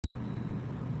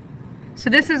So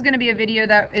this is going to be a video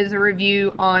that is a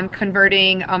review on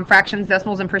converting fractions,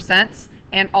 decimals, and percents,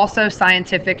 and also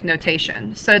scientific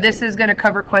notation. So this is going to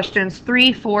cover questions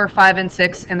 3, 4, 5, and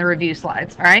 6 in the review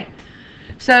slides, all right?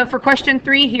 So for question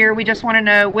 3 here, we just want to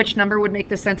know which number would make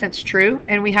the sentence true,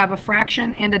 and we have a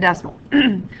fraction and a decimal.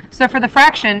 So for the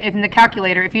fraction, in the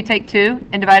calculator, if you take 2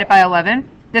 and divide it by 11,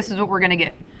 this is what we're going to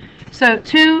get. So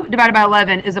 2 divided by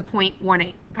 11 is a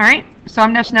 0.18, all right? So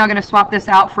I'm just now going to swap this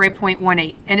out for a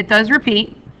 0.18, and it does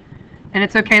repeat, and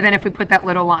it's okay then if we put that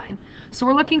little line. So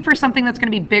we're looking for something that's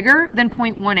going to be bigger than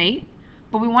 0.18,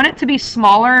 but we want it to be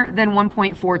smaller than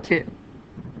 1.42.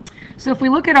 So if we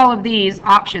look at all of these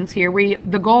options here,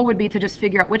 the goal would be to just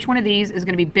figure out which one of these is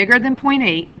going to be bigger than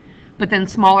 0.8, but then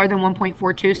smaller than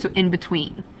 1.42, so in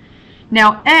between.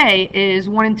 Now A is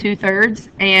 1 2/3,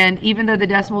 and even though the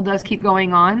decimal does keep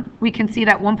going on, we can see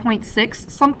that 1.6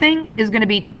 something is going to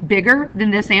be bigger than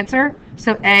this answer,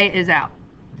 so A is out.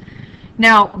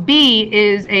 Now B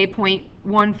is a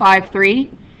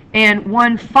 0.153, and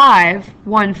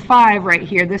 1.5 right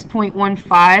here, this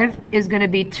 0.15 is going to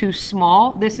be too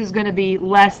small. This is going to be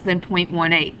less than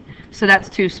 0.18, so that's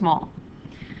too small.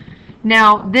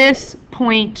 Now this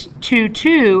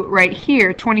 0.22 right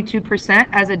here, 22%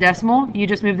 as a decimal, you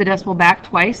just move the decimal back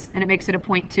twice and it makes it a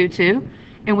 0.22,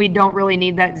 and we don't really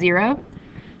need that 0.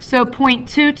 So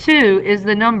 0.22 is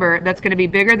the number that's going to be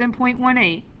bigger than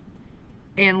 0.18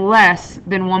 and less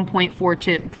than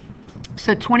 1.42.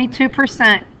 So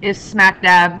 22% is smack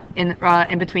dab in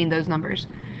between those numbers.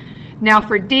 Now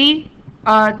for D,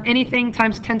 anything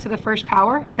times 10 to the first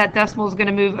power, that decimal is going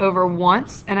to move over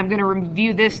once, and I'm going to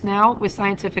review this now with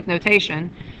scientific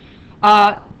notation.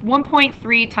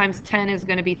 1.3 times 10 is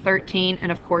going to be 13,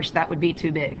 and of course that would be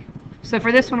too big. So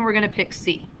for this one we're going to pick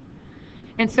C.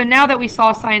 And so now that we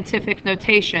saw scientific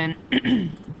notation,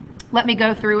 let me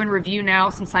go through and review now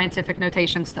some scientific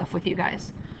notation stuff with you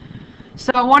guys.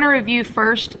 So I want to review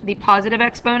first the positive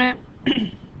exponent,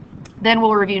 then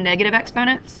we'll review negative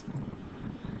exponents.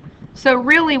 So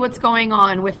really what's going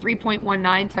on with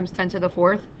 3.19 times 10 to the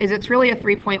 4th is it's really a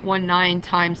 3.19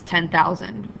 times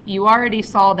 10,000. You already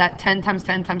saw that 10 times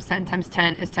 10 times 10 times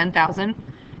 10 is 10,000.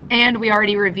 And we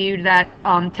already reviewed that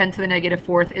 10 to the negative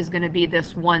 4th is going to be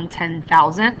this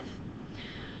 1/10,000th.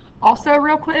 Also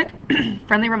real quick,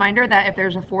 friendly reminder that if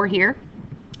there's a 4 here,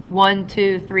 1,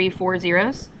 2, 3, 4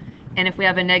 zeros. And if we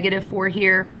have a negative 4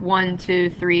 here, 1, 2,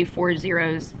 3, 4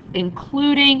 zeros,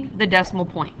 including the decimal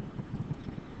point.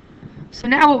 So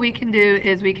now what we can do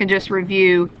is we can just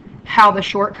review how the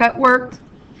shortcut worked.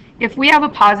 If we have a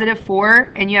positive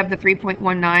 4 and you have the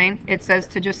 3.19, it says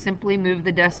to just simply move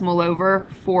the decimal over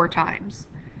 4 times.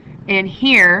 And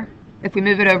here, if we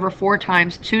move it over 4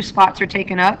 times, 2 spots are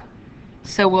taken up,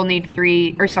 so we'll need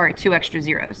 2 extra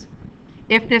zeros.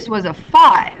 If this was a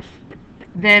 5,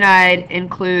 then I'd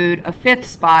include a 5th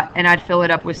spot and I'd fill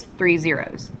it up with 3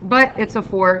 zeros. But it's a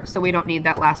 4, so we don't need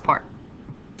that last part.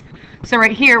 So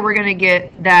right here, we're going to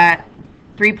get that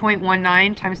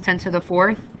 3.19 times 10 to the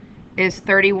 4th is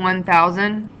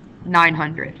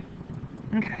 31,900.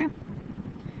 Okay.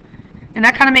 And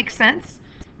that kind of makes sense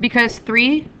because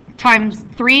 3 times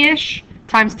 3-ish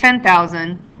times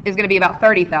 10,000 is going to be about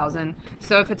 30,000.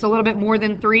 So if it's a little bit more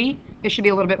than 3, it should be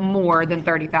a little bit more than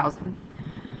 30,000.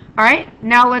 All right,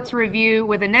 now let's review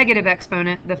with a negative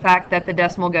exponent the fact that the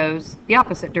decimal goes the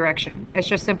opposite direction. It's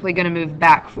just simply going to move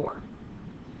back 4.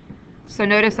 So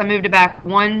notice I moved it back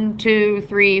 1, 2,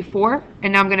 3, 4,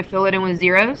 and now I'm going to fill it in with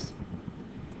zeros.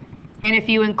 And if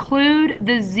you include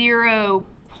the 0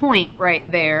 point right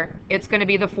there, it's going to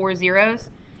be the 4 zeros,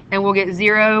 and we'll get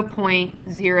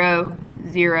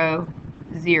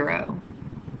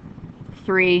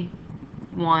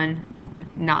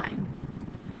 0.000319.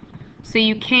 So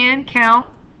you can count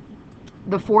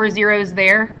the 4 zeros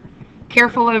there.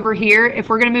 Careful over here, if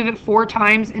we're going to move it 4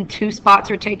 times and 2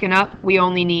 spots are taken up, we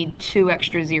only need 2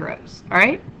 extra zeros, all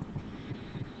right?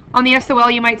 On the SOL,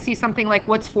 you might see something like,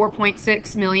 what's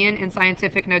 4.6 million in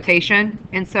scientific notation?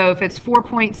 And so if it's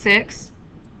 4.6,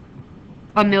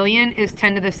 a million is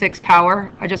 10 to the 6th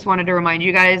power. I just wanted to remind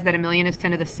you guys that a million is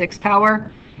 10 to the 6th power.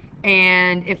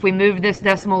 And if we move this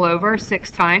decimal over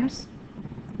 6 times,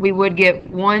 we would get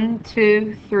 1,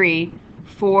 2, 3,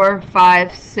 4,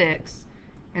 5, 6.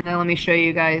 And then let me show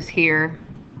you guys here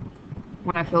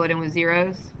when I fill it in with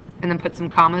zeros and then put some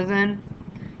commas in.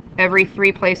 Every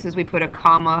 3 places we put a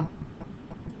comma,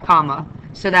 comma.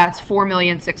 So that's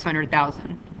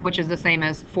 4,600,000, which is the same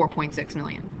as 4.6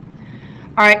 million.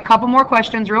 All right, a couple more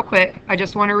questions real quick. I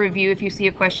just want to review, if you see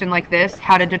a question like this,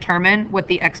 how to determine what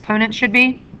the exponent should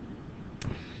be.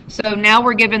 So now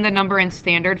we're given the number in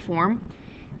standard form.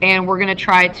 and we're going to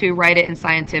try to write it in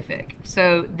scientific.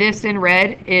 So this in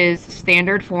red is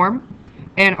standard form,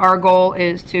 and our goal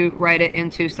is to write it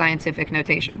into scientific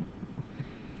notation.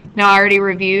 Now, I already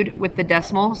reviewed with the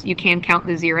decimals. You can count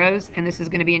the zeros, and this is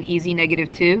going to be an easy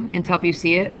 -2. And to help you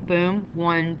see it, boom,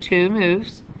 1, 2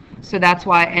 moves. So that's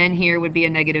why n here would be a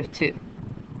 -2.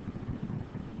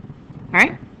 All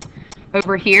right.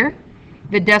 Over here,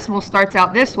 the decimal starts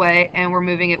out this way, and we're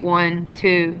moving it 1,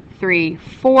 2, 3,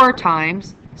 4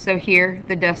 times. So here,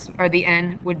 the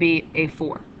n would be a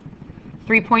 4.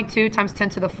 3.2 times 10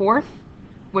 to the 4th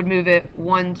would move it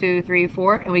 1, 2, 3,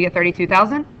 4, and we get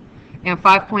 32,000. And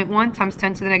 5.1 times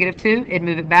 10 to the -2, it'd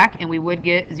move it back, and we would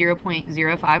get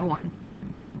 0.051.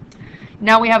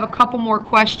 Now we have a couple more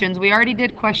questions. We already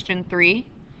did question 3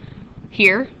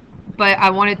 here, but I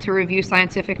wanted to review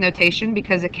scientific notation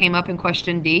because it came up in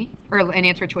question D, or in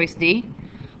answer choice D.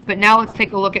 But now let's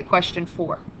take a look at question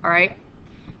 4, all right?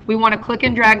 We want to click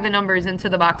and drag the numbers into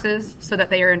the boxes so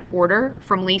that they are in order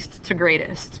from least to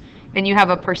greatest. And you have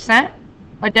a percent,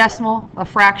 a decimal, a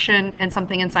fraction, and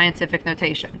something in scientific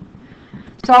notation.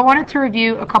 So I wanted to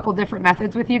review a couple different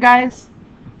methods with you guys.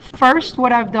 First,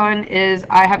 what I've done is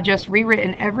I have just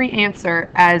rewritten every answer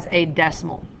as a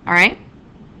decimal, all right?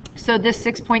 So this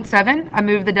 6.7, I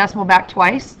moved the decimal back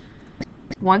twice,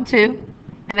 1, 2,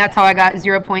 and that's how I got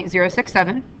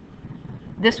 0.067.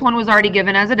 This one was already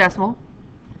given as a decimal.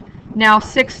 Now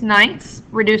 6/9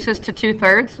 reduces to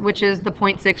 2/3, which is the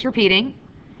 0.6 repeating.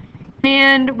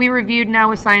 And we reviewed now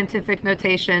with scientific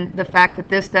notation the fact that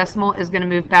this decimal is going to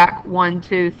move back 1,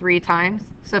 2, 3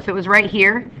 times. So if it was right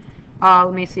here,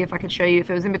 let me see if I can show you. If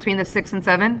it was in between the 6 and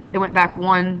 7, it went back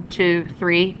 1, 2,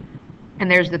 3, and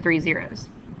there's the 3 zeros.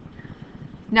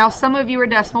 Now some of you are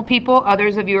decimal people,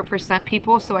 others of you are percent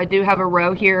people, so I do have a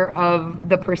row here of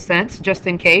the percents just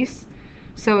in case.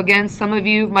 So again, some of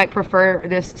you might prefer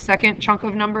this second chunk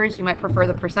of numbers, you might prefer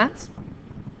the percents.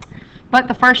 But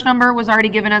the first number was already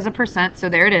given as a percent, so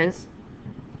there it is.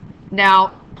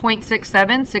 Now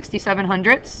 0.67, 67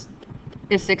 hundredths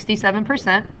is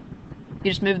 67%.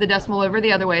 You just move the decimal over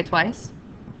the other way twice.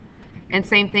 And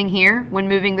same thing here, when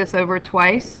moving this over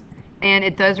twice, and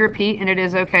it does repeat, and it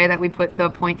is okay that we put the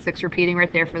 0.6 repeating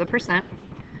right there for the percent.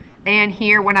 And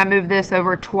here, when I move this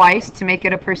over twice to make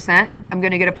it a percent, I'm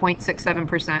going to get a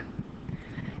 0.67%.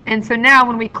 And so now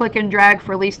when we click and drag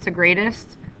for least to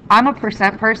greatest, I'm a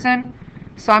percent person,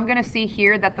 so I'm going to see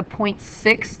here that the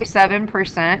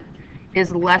 0.67%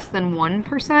 is less than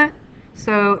 1%.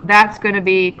 So that's going to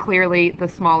be clearly the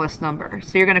smallest number.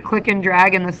 So you're going to click and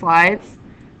drag in the slides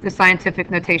the scientific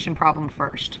notation problem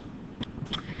first.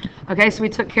 Okay, so we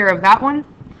took care of that one.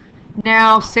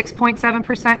 Now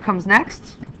 6.7% comes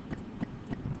next,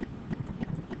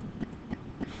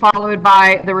 followed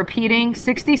by the repeating.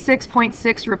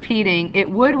 66.6 repeating. It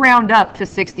would round up to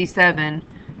 67,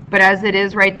 but as it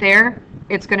is right there,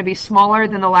 it's going to be smaller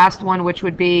than the last one, which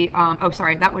would be, oh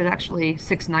sorry, that was actually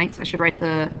 6/9. I should write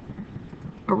the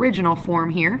original form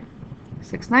here,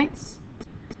 6/9.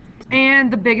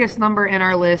 And the biggest number in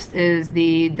our list is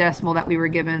the decimal that we were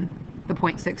given, the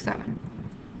 0.67.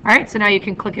 All right, so now you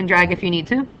can click and drag if you need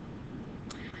to.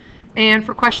 And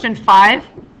for question 5,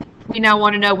 we now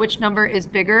want to know which number is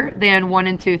bigger than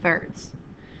 1 2/3.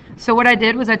 So what I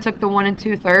did was I took the 1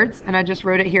 2/3 and I just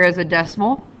wrote it here as a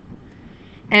decimal.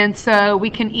 And so we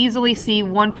can easily see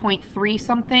 1.3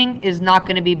 something is not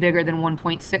going to be bigger than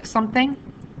 1.6 something.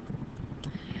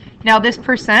 Now this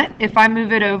percent, if I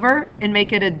move it over and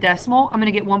make it a decimal, I'm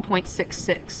going to get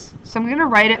 1.66. So I'm going to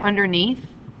write it underneath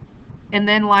and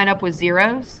then line up with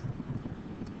zeros.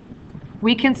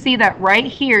 We can see that right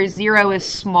here, 0 is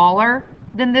smaller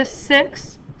than this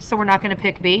 6, so we're not going to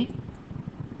pick B.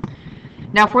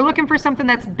 Now if we're looking for something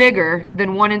that's bigger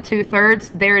than 1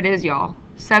 2/3, there it is, y'all.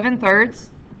 7/3.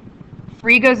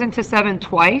 3 goes into 7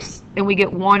 twice, and we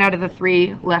get 1 out of the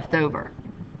 3 left over.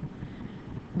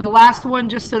 The last one,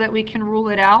 just so that we can rule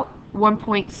it out,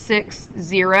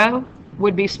 1.60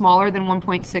 would be smaller than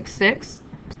 1.66.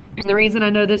 And the reason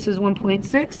I know this is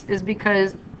 1.6 is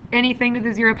because anything to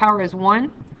the 0 power is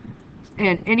 1,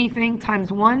 and anything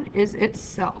times 1 is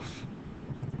itself.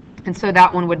 And so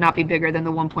that one would not be bigger than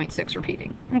the 1.6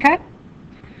 repeating. Okay?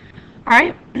 All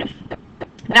right.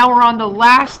 Now we're on the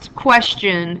last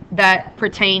question that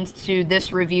pertains to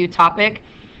this review topic.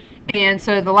 And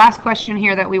so the last question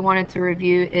here that we wanted to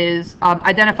review is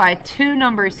identify 2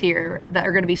 numbers here that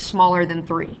are going to be smaller than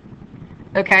 3.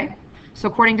 Okay? So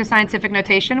according to scientific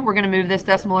notation, we're going to move this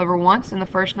decimal over once, and the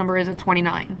first number is a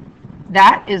 29.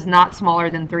 That is not smaller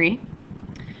than 3.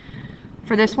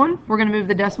 For this one, we're going to move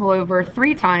the decimal over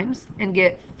 3 times and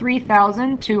get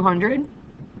 3,200.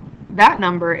 That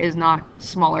number is not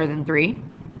smaller than 3.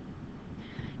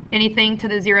 Anything to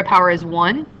the 0 power is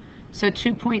 1. So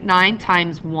 2.9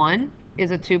 times 1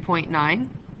 is a 2.9.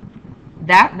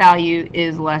 That value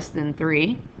is less than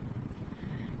 3.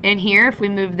 And here, if we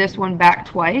move this one back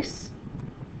twice,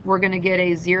 we're going to get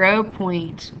a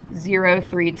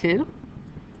 0.032.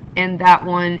 And that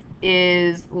one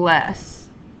is less.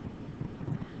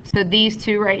 So these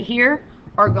two right here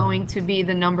are going to be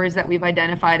the numbers that we've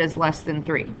identified as less than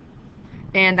 3.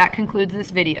 And that concludes this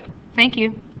video. Thank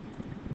you.